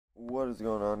What is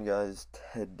going on, guys?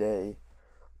 Today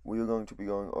we are going to be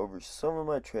going over some of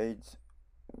my trades,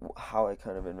 how I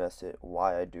kind of invest it,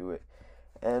 why I do it,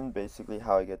 and basically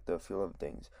how I get the feel of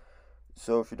things.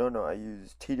 So if you don't know, I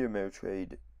use TD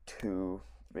Ameritrade to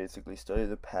basically study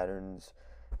the patterns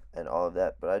and all of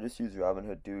that, but I just use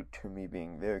Robinhood due to me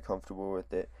being very comfortable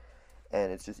with it,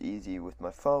 and it's just easy with my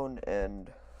phone,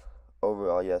 and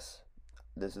overall, yes,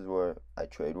 this is where I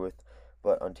trade with,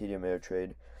 but on TD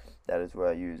Ameritrade, that is where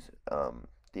I use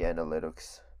the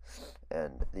analytics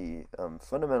and the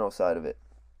fundamental side of it.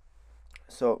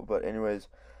 So, but anyways,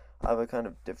 I have a kind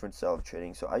of different style of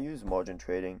trading. So I use margin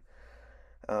trading,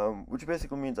 which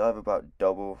basically means I have about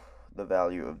double the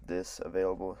value of this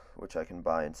available, which I can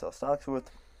buy and sell stocks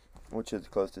with, which is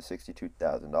close to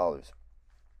 $62,000.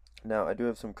 Now I do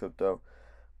have some crypto,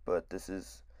 but this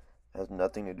is has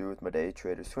nothing to do with my day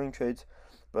trade or swing trades.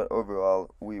 But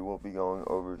overall, we will be going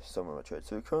over some of my trades.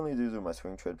 So currently, these are my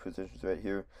swing trade positions right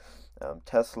here: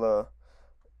 Tesla,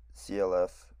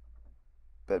 CLF,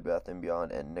 Bed Bath and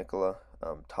Beyond, and Nikola.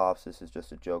 Tops, this is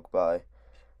just a joke buy.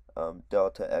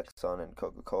 Delta, Exxon, and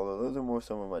Coca-Cola. Those are more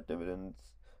some of my dividend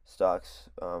stocks,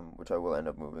 which I will end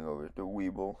up moving over to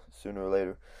Webull sooner or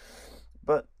later.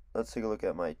 But let's take a look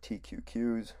at my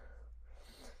TQQs.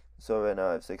 So right now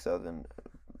I have 6,000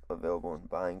 available in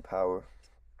buying power.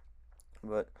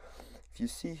 But if you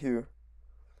see here,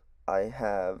 I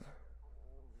have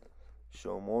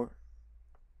show more.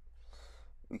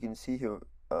 We can see here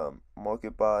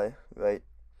market buy, right?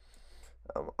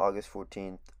 August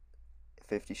 14th,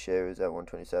 50 shares at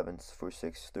 127 for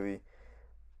 6.3.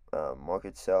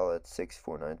 Market sell at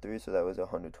 6.493, so that was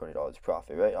 $120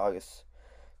 profit, right? August,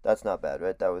 that's not bad,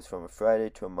 right? That was from a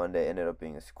Friday to a Monday, ended up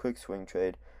being a quick swing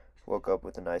trade. Woke up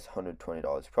with a nice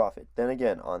 $120 profit. Then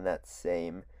again, on that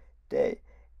same day,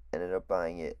 ended up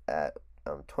buying it at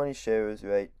 20 shares,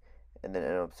 right? And then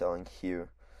ended up selling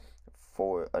here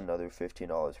for another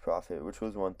 $15 profit, which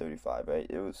was 135, right?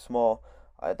 It was small.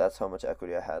 That's how much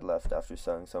equity I had left after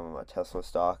selling some of my Tesla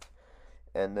stock.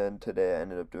 And then today I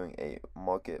ended up doing a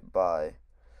market buy,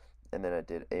 and then I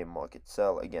did a market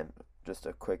sell again, just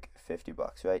a quick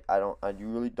 $50, right? I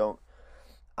really don't.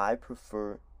 I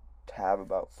prefer to have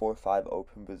about 4 or 5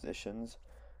 open positions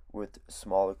with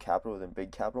smaller capital than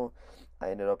big capital.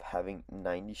 I ended up having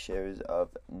 90 shares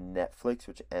of Netflix,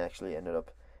 which actually ended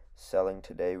up selling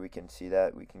today. We can see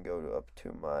that. We can go up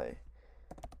to my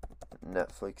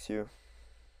Netflix here,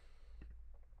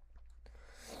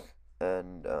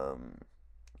 and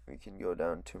we can go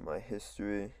down to my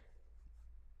history.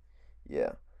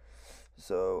 Yeah.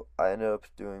 So I ended up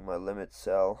doing my limit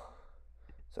sell.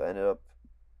 So I ended up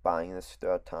buying this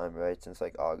throughout time, right? Since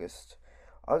like August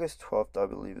 12th, I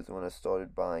believe, is when I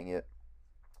started buying it.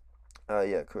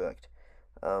 Yeah, correct.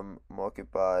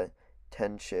 Market buy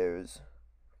 10 shares.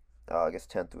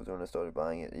 August 10th was when I started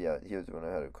buying it. Yeah, here's when I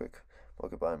had a quick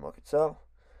market buy and market sell.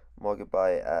 Market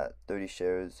buy at 30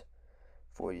 shares,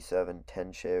 47,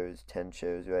 10 shares, 10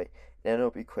 shares, right? It ended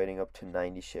up equating up to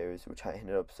 90 shares, which I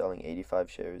ended up selling 85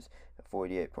 shares at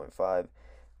 48.5.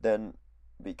 Then,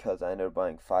 because I ended up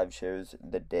buying 5 shares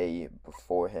the day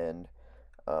beforehand,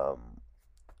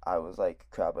 I was like,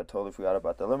 crap, I totally forgot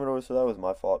about the limit order, so that was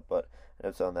my fault, but I ended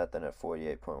up selling that then at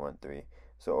 48.13.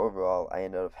 So overall, I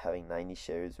ended up having 90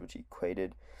 shares, which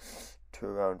equated to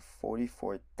around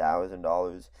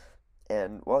 $44,000.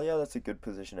 And while yeah, that's a good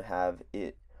position to have,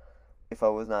 if I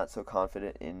was not so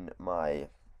confident in my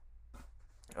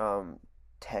um,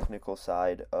 technical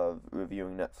side of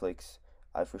reviewing Netflix,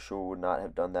 I for sure would not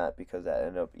have done that because that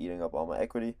ended up eating up all my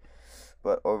equity.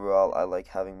 But overall, I like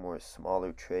having more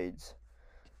smaller trades,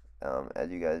 as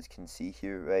you guys can see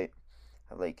here, right?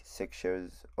 I have like 6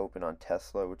 shares open on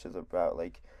Tesla, which is about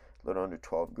like a little under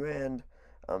 12 grand.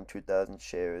 2,000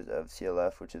 shares of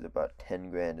CLF, which is about 10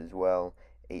 grand as well.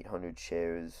 800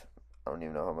 shares, I don't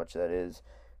even know how much that is.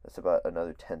 That's about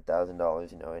another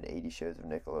 $10,000, and 80 shares of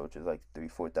Nikola, which is like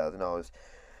 $4,000.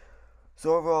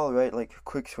 So overall, right, like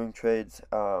quick swing trades,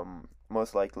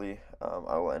 most likely,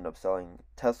 I will end up selling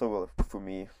Tesla. Will for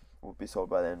me will be sold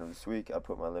by the end of this week. I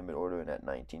put my limit order in at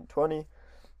 1920.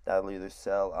 That'll either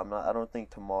sell. I don't think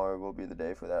tomorrow will be the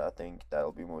day for that. I think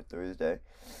that'll be more Thursday.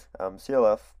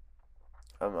 CLF.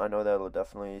 I know that'll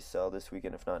definitely sell this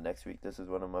weekend, if not next week. This is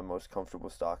one of my most comfortable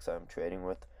stocks I'm trading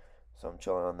with, so I'm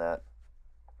chilling on that.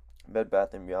 Bed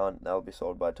Bath and Beyond, that'll be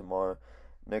sold by tomorrow.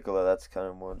 Nikola, that's kind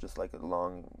of more just like a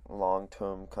long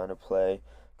term kind of play.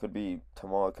 Could be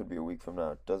tomorrow, could be a week from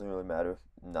now. Doesn't really matter.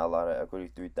 Not a lot of equity,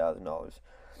 $3,000.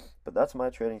 But that's my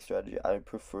trading strategy. I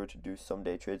prefer to do some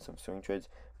day trades, some swing trades.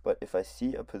 But if I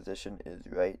see a position is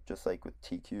right, just like with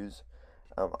TQs,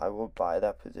 I will buy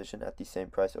that position at the same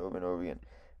price over and over again.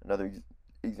 Another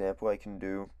example, I can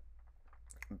do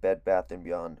Bed Bath and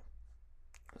Beyond.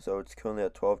 So it's currently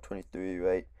at 12.23,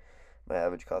 right? My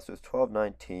average cost was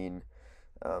 12.19.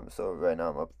 So right now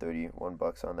I'm up 31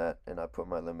 bucks on that, and I put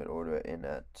my limit order in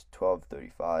at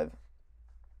 12.35.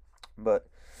 But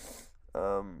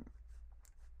um,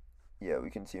 yeah, we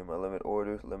can see my limit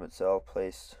order, limit sell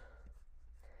placed,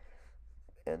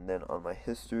 and then on my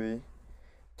history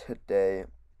today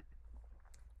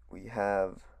we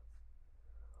have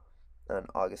on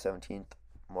August 17th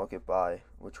market buy,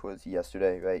 which was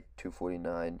yesterday, right?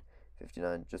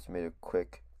 249.59. Just made a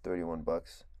quick 31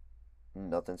 bucks.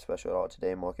 Nothing special at all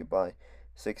today. Market buy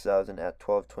 6,000 at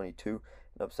 12.22 and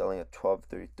up selling at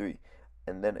 12.33.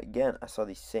 And then again, I saw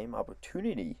the same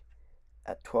opportunity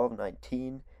at 12.19,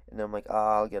 and then I'm like,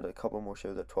 I'll get a couple more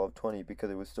shares at 12.20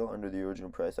 because it was still under the original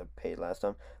price I paid last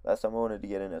time. Last time I wanted to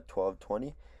get in at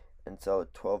 12.20 and sell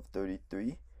at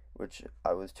 12.33, which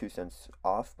I was 2 cents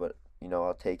off, but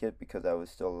I'll take it because I was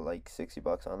still like 60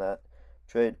 bucks on that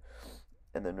trade.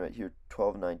 And then right here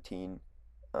 12.19,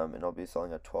 and I'll be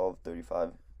selling at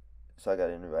 12.35. So I got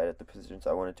in right at the positions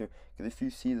I wanted to. Because if you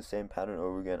see the same pattern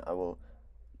over again, I will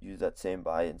use that same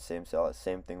buy and same sell.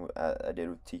 Same thing I did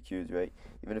with TQs, right?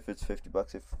 Even if it's 50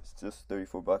 bucks, if it's just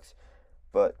 34 bucks.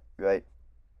 But, right,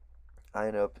 I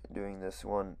ended up doing this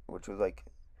one, which was like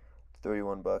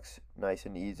 31 bucks, nice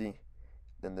and easy.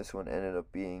 Then this one ended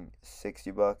up being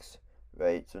 60 bucks,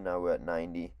 right? So now we're at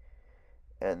 90.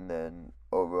 And then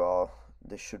overall,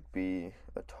 this should be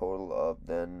a total of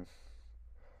then,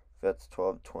 if that's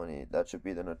 12.20, that should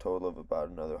be then a total of about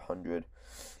another 100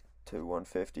 to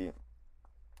 150.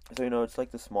 So it's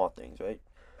like the small things, right?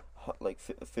 Like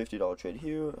a $50 trade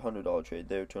here, $100 trade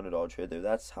there, $200 trade there.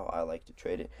 That's how I like to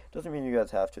trade it. Doesn't mean you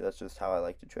guys have to. That's just how I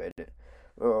like to trade it.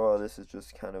 Well, this is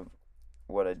just kind of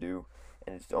what I do,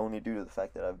 and it's only due to the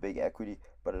fact that I have big equity,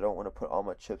 but I don't want to put all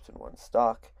my chips in one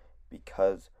stock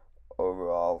because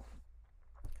overall,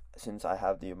 since I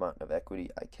have the amount of equity,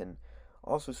 I can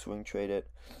also swing trade it.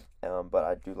 But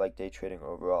I do like day trading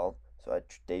overall, so I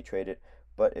day trade it.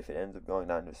 But if it ends up going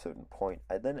down to a certain point,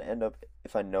 I then end up,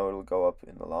 if I know it'll go up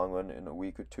in the long run in a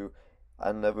week or two,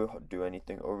 I'll never do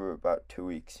anything over about 2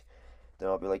 weeks. Then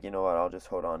I'll be like, you know what, I'll just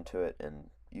hold on to it and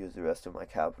use the rest of my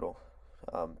capital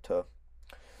to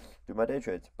do my day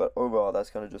trades. But overall, that's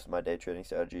kind of just my day trading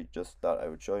strategy. Just thought I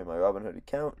would show you my Robinhood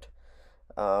account.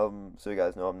 So you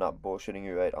guys know I'm not bullshitting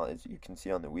you, right? As you can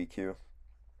see on the week here,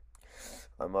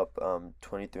 I'm up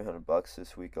 2,300 bucks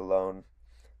this week alone,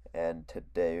 and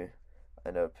today I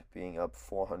ended up being up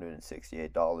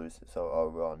 $468. So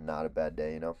overall, not a bad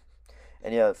day.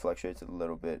 And yeah, it fluctuates a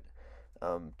little bit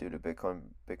due to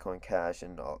Bitcoin Cash,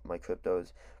 and all my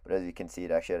cryptos. But as you can see,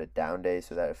 it actually had a down day,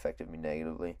 so that affected me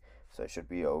negatively. So I should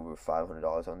be over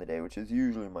 $500 on the day, which is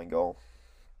usually my goal.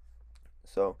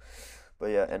 So,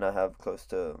 but yeah, and I have close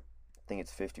to, I think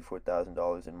it's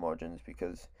 $54,000 in margins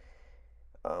because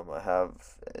I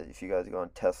have, if you guys go on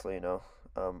Tesla,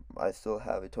 I still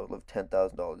have a total of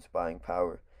 $10,000 buying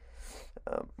power.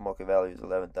 Market value is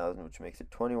 11,000, which makes it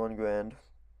 21 grand.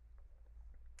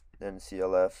 Then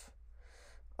CLF,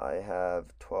 I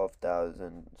have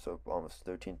 12,000, so almost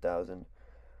 13,000.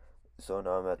 So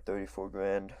now I'm at 34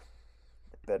 grand.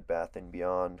 Bed Bath and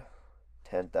Beyond,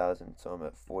 10,000, so I'm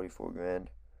at 44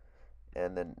 grand.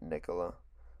 And then Nikola,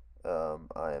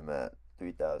 I am at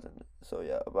 3,000. So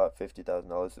yeah, about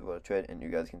 $50,000 is what I trade, and you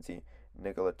guys can see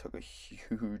Nikola took a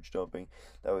huge dumping.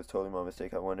 That was totally my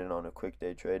mistake. I went in on a quick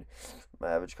day trade. My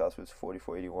average cost was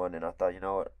 44.81, and I thought, you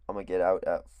know what, I'm gonna get out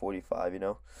at 45.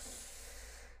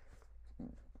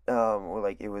 Or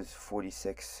like it was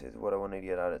 46 is what I wanted to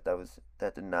get out at.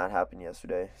 That did not happen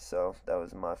yesterday, so that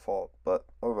was my fault. But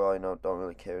overall, don't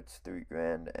really care. It's 3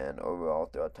 grand, and overall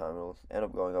throughout time it'll end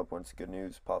up going up once good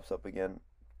news pops up again.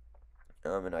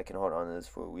 And I can hold on to this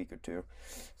for a week or two.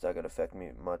 It's not gonna affect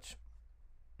me much.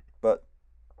 But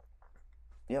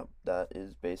yeah, that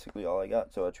is basically all I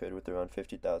got. So I trade with around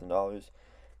 $50,000,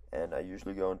 and I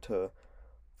usually go into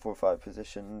 4 or 5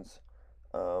 positions.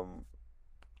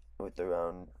 With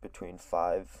around between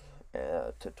to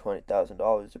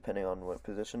 $20,000 depending on what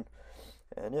position.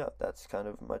 And yeah, that's kind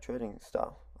of my trading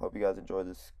style. Hope you guys enjoy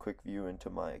this quick view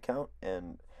into my account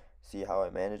and see how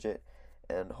I manage it,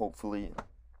 and hopefully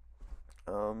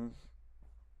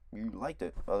you liked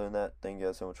it. Other than that, thank you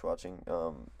guys so much for watching.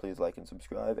 Please like and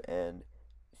subscribe, and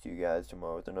see you guys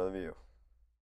tomorrow with another video.